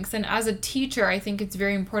strengths. And as a teacher, I think it's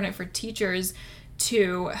very important for teachers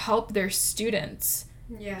to help their students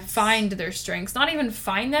find their strengths. Not even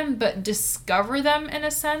find them, but discover them in a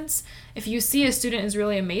sense. If you see a student is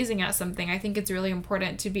really amazing at something, I think it's really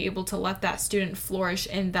important to be able to let that student flourish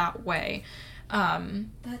in that way.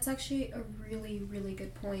 That's actually a really, really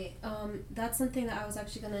good point. That's something that I was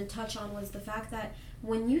actually going to touch on, was the fact that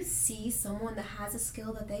when you see someone that has a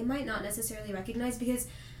skill that they might not necessarily recognize, because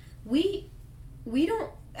we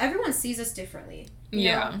don't, everyone sees us differently.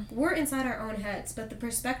 You know, we're inside our own heads, but the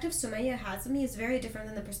perspective Sumayyah has of me is very different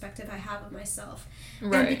than the perspective I have of myself.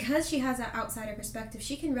 Right. And because she has that outsider perspective,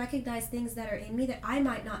 she can recognize things that are in me that I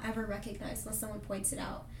might not ever recognize unless someone points it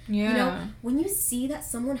out. Yeah. You know, when you see that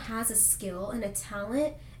someone has a skill and a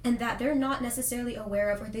talent and that they're not necessarily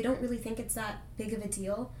aware of, or they don't really think it's that big of a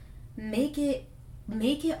deal, make it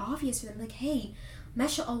obvious for them. Like, hey,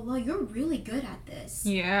 MashaAllah, you're really good at this.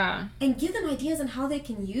 Yeah. And give them ideas on how they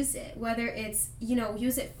can use it, whether it's, you know,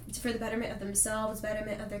 use it for the betterment of themselves,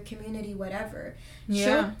 betterment of their community, whatever.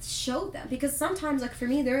 Yeah. Show them. Because sometimes, like for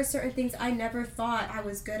me, there are certain things I never thought I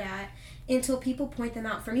was good at until people point them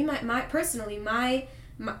out. For me, my personally, my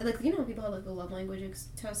like, you know, people have like the love language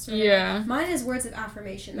test. Yeah. Mine is words of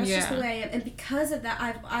affirmation. That's just the way I am. And because of that,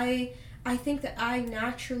 I think that I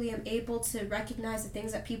naturally am able to recognize the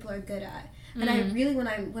things that people are good at. And I really,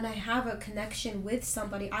 when I have a connection with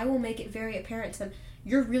somebody, I will make it very apparent to them,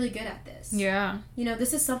 you're really good at this. Yeah. You know,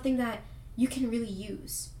 this is something that you can really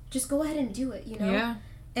use. Just go ahead and do it, you know? Yeah.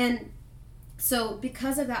 And so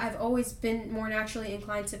because of that, I've always been more naturally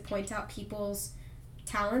inclined to point out people's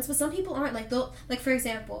talents, but some people aren't. Like for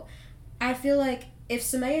example, I feel like if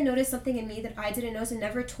Sumayyah noticed something in me that I didn't notice and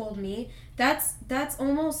never told me, that's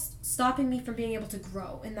almost stopping me from being able to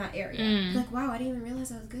grow in that area. Like, wow, I didn't even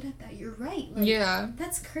realize I was good at that. You're right. Like, yeah.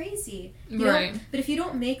 That's crazy. You know? But if you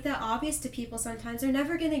don't make that obvious to people sometimes, they're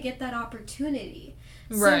never going to get that opportunity.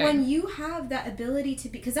 So when you have that ability to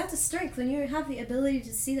be, because that's a strength, when you have the ability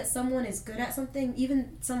to see that someone is good at something,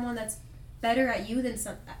 even someone that's better at you than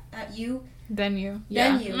than you,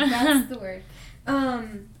 that's the word.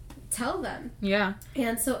 Tell them. Yeah.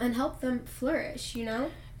 And help them flourish, you know?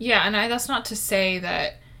 Yeah, and that's not to say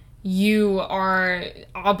that you are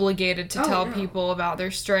obligated to tell people about their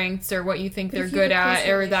strengths or what you think they're good at,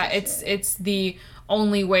 or that it's the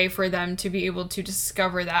only way for them to be able to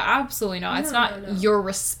discover that. Absolutely not. It's not your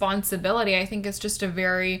responsibility. I think it's just a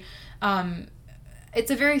very it's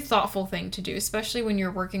a very thoughtful thing to do, especially when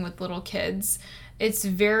you're working with little kids. It's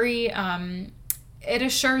very it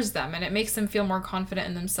assures them and it makes them feel more confident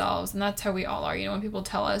in themselves. And that's how we all are. You know, when people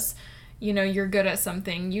tell us, you know, you're good at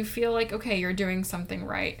something, you feel like, okay, you're doing something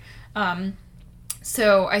right.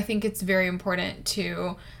 So I think it's very important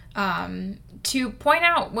to point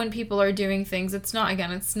out when people are doing things. It's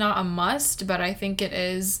not a must, but I think it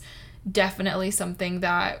is definitely something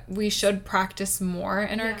that we should practice more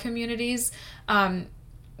in our communities.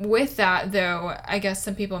 With that, though, I guess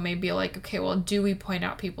some people may be like, okay, well, do we point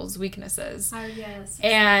out people's weaknesses? Oh, yes.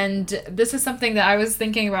 And this is something that I was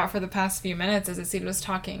thinking about for the past few minutes as Asid was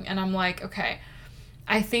talking. And I'm like, okay,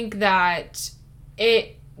 I think that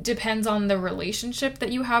it depends on the relationship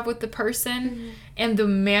that you have with the person and the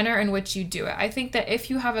manner in which you do it. I think that if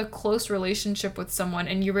you have a close relationship with someone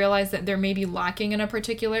and you realize that they're maybe lacking in a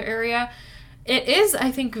particular area, it is, I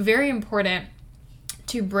think, very important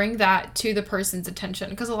to bring that to the person's attention,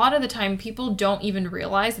 because a lot of the time people don't even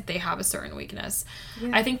realize that they have a certain weakness.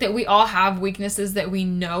 I think that we all have weaknesses that we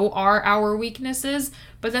know are our weaknesses,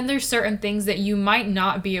 but then there's certain things that you might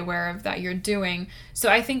not be aware of that you're doing. So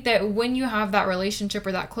I think that when you have that relationship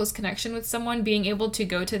or that close connection with someone, being able to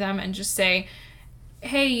go to them and just say,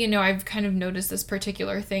 hey, you know, I've kind of noticed this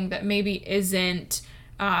particular thing that maybe isn't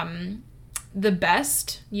the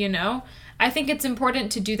best, you know. I think it's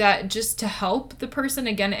important to do that just to help the person.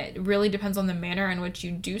 Again, it really depends on the manner in which you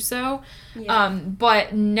do so.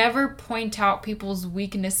 But never point out people's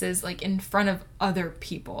weaknesses like in front of other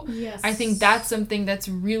people. Yes. I think that's something that's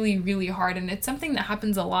really, really hard. And it's something that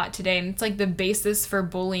happens a lot today. And it's like the basis for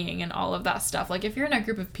bullying and all of that stuff. Like if you're in a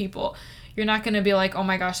group of people, you're not going to be like, oh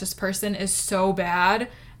my gosh, this person is so bad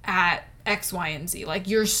at X, Y, and Z. Like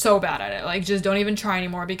you're so bad at it. Like just don't even try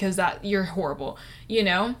anymore because that you're horrible, you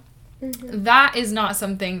know? That is not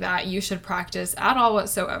something that you should practice at all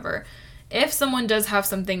whatsoever. If someone does have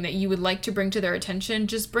something that you would like to bring to their attention,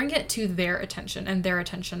 just bring it to their attention and their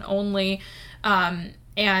attention only. And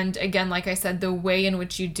again, like I said, the way in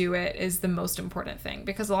which you do it is the most important thing,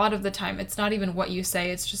 because a lot of the time it's not even what you say,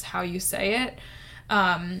 it's just how you say it.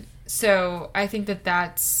 So I think that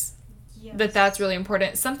that's really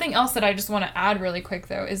important. Something else that I just want to add really quick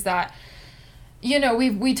though is that, you know,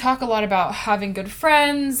 we talk a lot about having good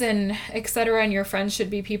friends and etc. And your friends should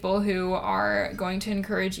be people who are going to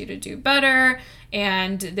encourage you to do better.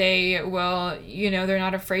 And they will, you know, they're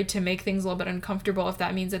not afraid to make things a little bit uncomfortable if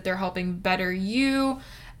that means that they're helping better you.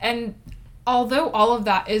 And although all of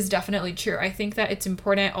that is definitely true, I think that it's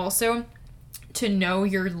important also to know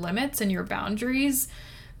your limits and your boundaries.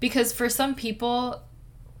 Because for some people,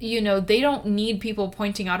 you know, they don't need people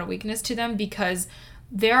pointing out a weakness to them because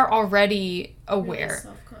they're already aware.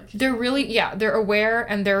 They're aware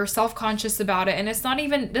and they're self-conscious about it. And it's not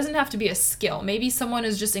even, it doesn't have to be a skill. Maybe someone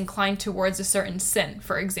is just inclined towards a certain sin,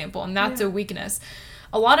 for example, and that's a weakness.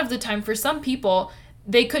 A lot of the time for some people,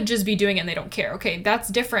 they could just be doing it and they don't care. Okay, that's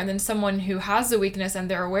different than someone who has a weakness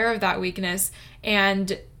and they're aware of that weakness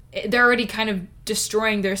and they're already kind of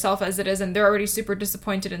destroying their self as it is and they're already super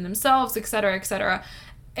disappointed in themselves, etc., etc.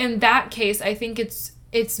 In that case, I think it's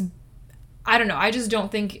I don't know. I just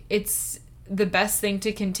don't think it's the best thing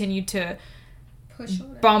to continue to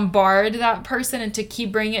bombard that person and to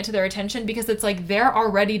keep bringing it to their attention, because it's like they're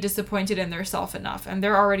already disappointed in their self enough and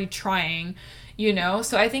they're already trying, you know?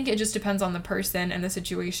 So I think it just depends on the person and the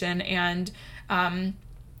situation and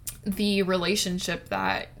the relationship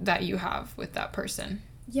that you have with that person.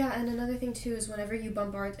 Yeah, and another thing too is whenever you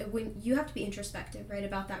bombard, when you have to be introspective, right,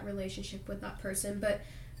 about that relationship with that person. But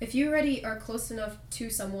if you already are close enough to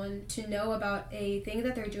someone to know about a thing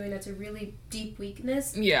that they're doing that's a really deep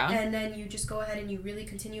weakness, and then you just go ahead and you really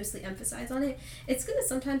continuously emphasize on it,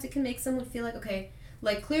 sometimes it can make someone feel like, okay,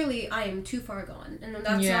 like clearly I am too far gone, and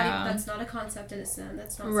that's not a concept in Islam.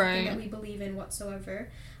 That's not something that we believe in whatsoever.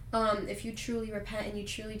 If you truly repent and you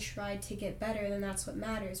truly try to get better, then that's what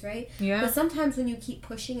matters, right? Yeah. But sometimes when you keep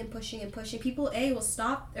pushing and pushing and pushing, people will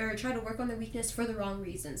stop or try to work on their weakness for the wrong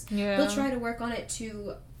reasons. Yeah. They'll try to work on it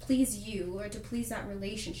to please you or to please that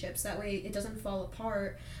relationship, so that way it doesn't fall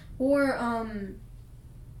apart, or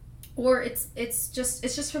it's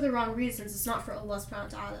just for the wrong reasons. It's not for Allah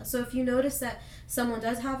subhanahu wa ta'ala. So if you notice that someone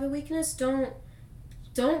does have a weakness,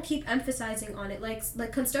 don't keep emphasizing on it.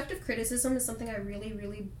 Like constructive criticism is something I really,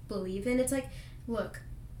 really believe in. It's like, look,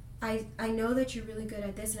 I know that you're really good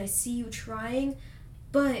at this and I see you trying,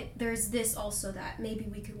 but there's this also that maybe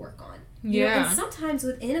we could work on. You know? And sometimes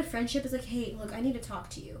within a friendship, it's like, hey, look, I need to talk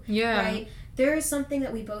to you. Yeah. Right? There is something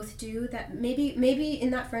that we both do that maybe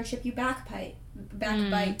in that friendship you backbite.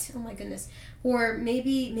 Oh my goodness. Or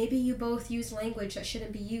maybe you both use language that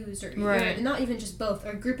shouldn't be used, or not even just both,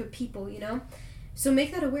 or a group of people, you know? So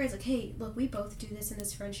make that aware. It's like, hey, look, we both do this in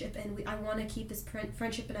this friendship, and I want to keep this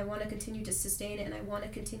friendship, and I want to continue to sustain it, and I want to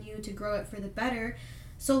continue to grow it for the better.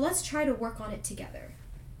 So let's try to work on it together.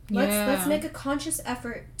 Let's make a conscious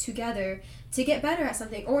effort together to get better at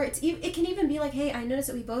something. Or it can even be like, hey, I noticed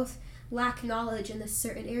that we both lack knowledge in this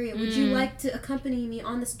certain area. Would you like to accompany me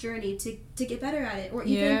on this journey to get better at it? Or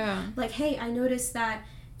even like, hey, I noticed that,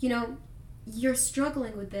 you know, you're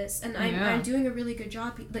struggling with this, and I'm doing a really good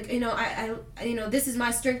job. Like, you know, I you know, this is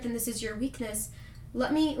my strength and this is your weakness.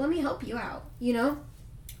 Let me help you out, you know?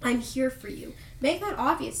 I'm here for you. Make that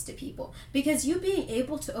obvious to people, because you being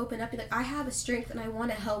able to open up, be like, I have a strength and I want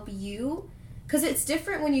to help you. Because it's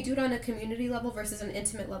different when you do it on a community level versus an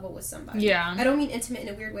intimate level with somebody. Yeah. I don't mean intimate in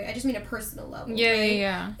a weird way. I just mean a personal level. Yeah, right?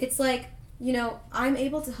 Yeah. It's like, you know, I'm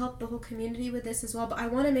able to help the whole community with this as well, but I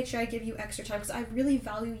want to make sure I give you extra time because I really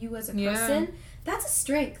value you as a person. Yeah. That's a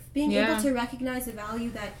strength. Being able to recognize the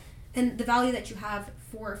value that you have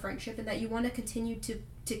for a friendship, and that you want to continue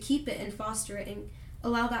to keep it and foster it and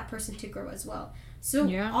allow that person to grow as well. So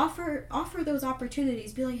offer those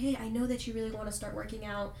opportunities. Be like, hey, I know that you really want to start working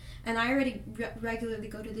out, and I already regularly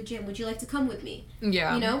go to the gym. Would you like to come with me?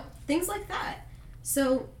 Yeah. You know, things like that.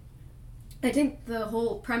 So I think the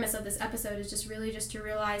whole premise of this episode is just really just to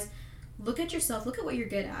realize, look at yourself, look at what you're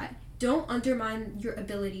good at. Don't undermine your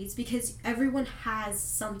abilities, because everyone has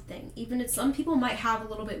something. Even if some people might have a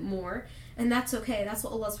little bit more, and that's okay. That's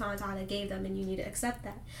what Allah subhanahu wa ta'ala gave them, and you need to accept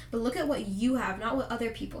that. But look at what you have, not what other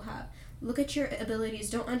people have. Look at your abilities,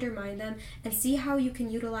 don't undermine them, and see how you can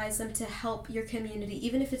utilize them to help your community,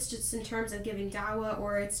 even if it's just in terms of giving dawah,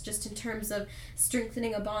 or it's just in terms of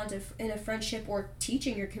strengthening a bond in a friendship, or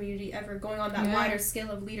teaching your community, ever going on that wider scale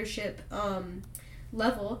of leadership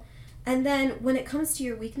level. And then when it comes to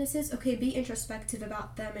your weaknesses, okay, be introspective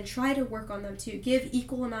about them and try to work on them too. Give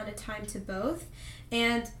equal amount of time to both.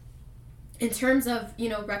 And in terms of, you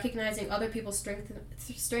know, recognizing other people's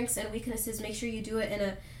strengths and weaknesses, make sure you do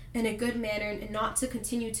it in a good manner, and not to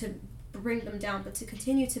continue to bring them down, but to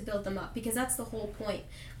continue to build them up, because that's the whole point.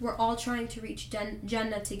 We're all trying to reach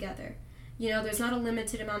Jannah together. You know, there's not a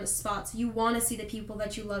limited amount of spots. You want to see the people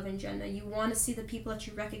that you love in Jannah. You want to see the people that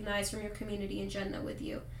you recognize from your community in Jannah with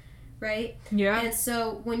you. Right? Yeah. And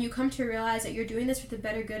so when you come to realize that you're doing this for the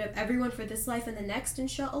better good of everyone for this life and the next,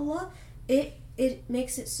 inshallah, it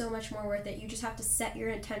makes it so much more worth it. You just have to set your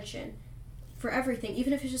intention for everything,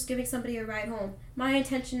 even if it's just giving somebody a ride home. My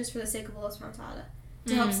intention is for the sake of Allah subhanahu wa ta'ala,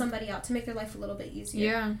 to help somebody out, to make their life a little bit easier.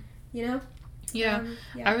 Yeah. You know? Yeah.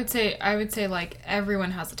 I would say like everyone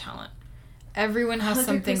has a talent. Everyone has 100%.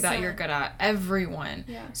 Something that you're good at. Everyone.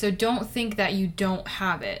 Yeah. So don't think that you don't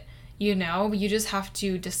have it. You know, you just have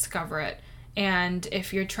to discover it. And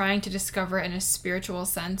if you're trying to discover it in a spiritual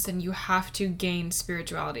sense, then you have to gain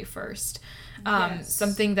spirituality first.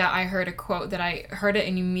 Something that I heard, a quote that I heard it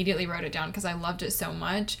and immediately wrote it down because I loved it so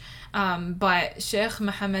much. But Sheikh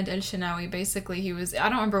Mohammed al-Shanawi, basically, I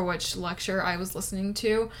don't remember which lecture I was listening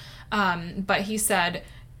to, but he said,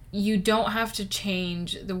 you don't have to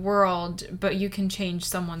change the world, but you can change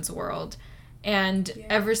someone's world. And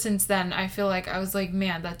ever since then, I feel like I was like,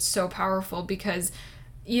 man, that's so powerful, because,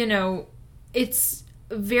 you know, it's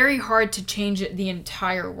very hard to change the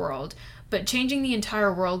entire world. But changing the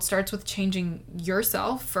entire world starts with changing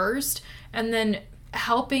yourself first, and then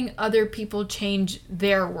helping other people change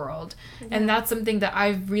their world. Yeah. And that's something that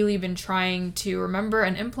I've really been trying to remember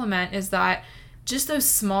and implement, is that just those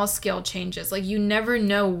small scale changes, like you never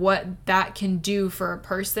know what that can do for a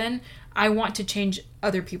person. I want to change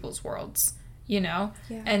other people's worlds. You know?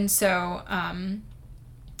 Yeah. And so, I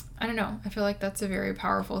don't know. I feel like that's a very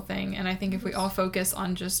powerful thing. And I think if we all focus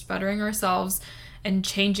on just bettering ourselves and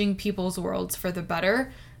changing people's worlds for the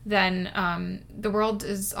better, then the world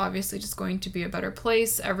is obviously just going to be a better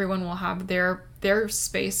place. Everyone will have their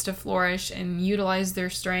space to flourish and utilize their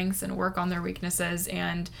strengths and work on their weaknesses.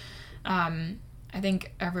 And I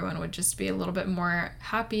think everyone would just be a little bit more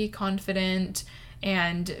happy, confident,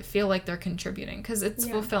 and feel like they're contributing, because it's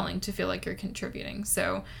fulfilling to feel like you're contributing.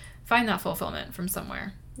 So find that fulfillment from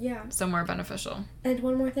somewhere. Yeah. Somewhere beneficial. And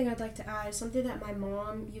one more thing I'd like to add, something that my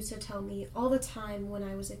mom used to tell me all the time when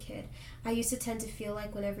I was a kid. I used to tend to feel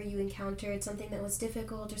like whenever you encountered something that was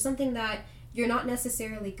difficult or something that you're not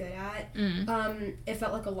necessarily good at, it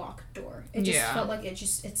felt like a locked door. It just felt like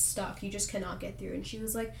it's stuck. You just cannot get through. And she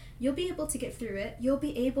was like, you'll be able to get through it. You'll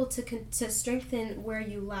be able to strengthen where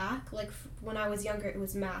you lack. Like when I was younger, it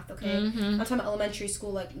was math, okay? I'm talking about elementary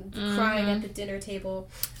school, like crying at the dinner table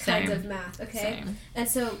kinds of math, okay? Same. And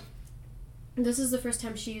so this is the first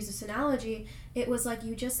time she used this analogy. It was like,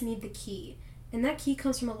 you just need the key. And that key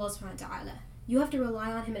comes from Allah subhanahu wa ta'ala. You have to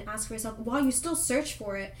rely on him and ask for yourself while you still search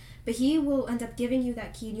for it, but he will end up giving you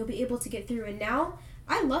that key and you'll be able to get through. And now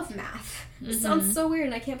I love math. It sounds so weird,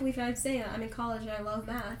 and I can't believe I'm saying that. I'm in college and I love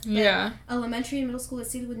math. But yeah. Elementary and middle school,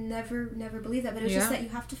 Aseel would never believe that. But it's just that you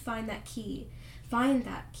have to find that key. Find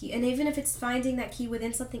that key. And even if it's finding that key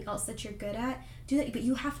within something else that you're good at, do that. But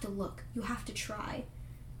you have to look. You have to try.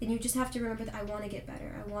 And you just have to remember that I want to get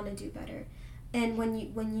better. I want to do better. And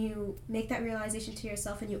when you make that realization to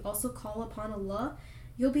yourself and you also call upon Allah,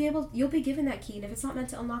 you'll be given that key. And if it's not meant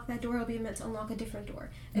to unlock that door, it'll be meant to unlock a different door.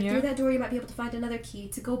 And through that door, you might be able to find another key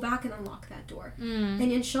to go back and unlock that door. And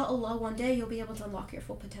inshallah, one day you'll be able to unlock your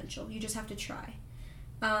full potential. You just have to try.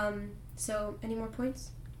 So, any more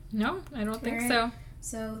points? No, I don't think so.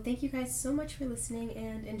 So, thank you guys so much for listening,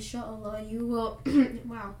 and inshallah, you will,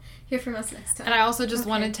 hear from us next time. And I also just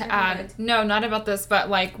wanted to add, no, not about this, but,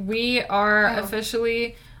 like, we are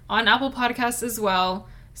officially on Apple Podcasts as well.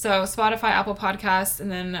 So, Spotify, Apple Podcasts,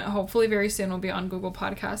 and then hopefully very soon we'll be on Google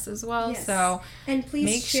Podcasts as well. Yes. So, and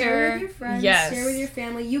please share with your friends, share with your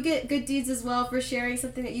family. You get good deeds as well for sharing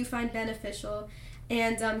something that you find beneficial.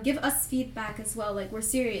 And give us feedback as well. Like, we're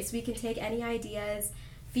serious. We can take any ideas.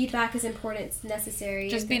 Feedback is important. It's necessary.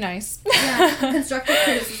 Just be nice. Yeah, constructive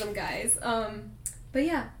criticism, guys. But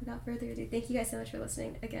yeah, without further ado, thank you guys so much for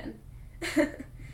listening again.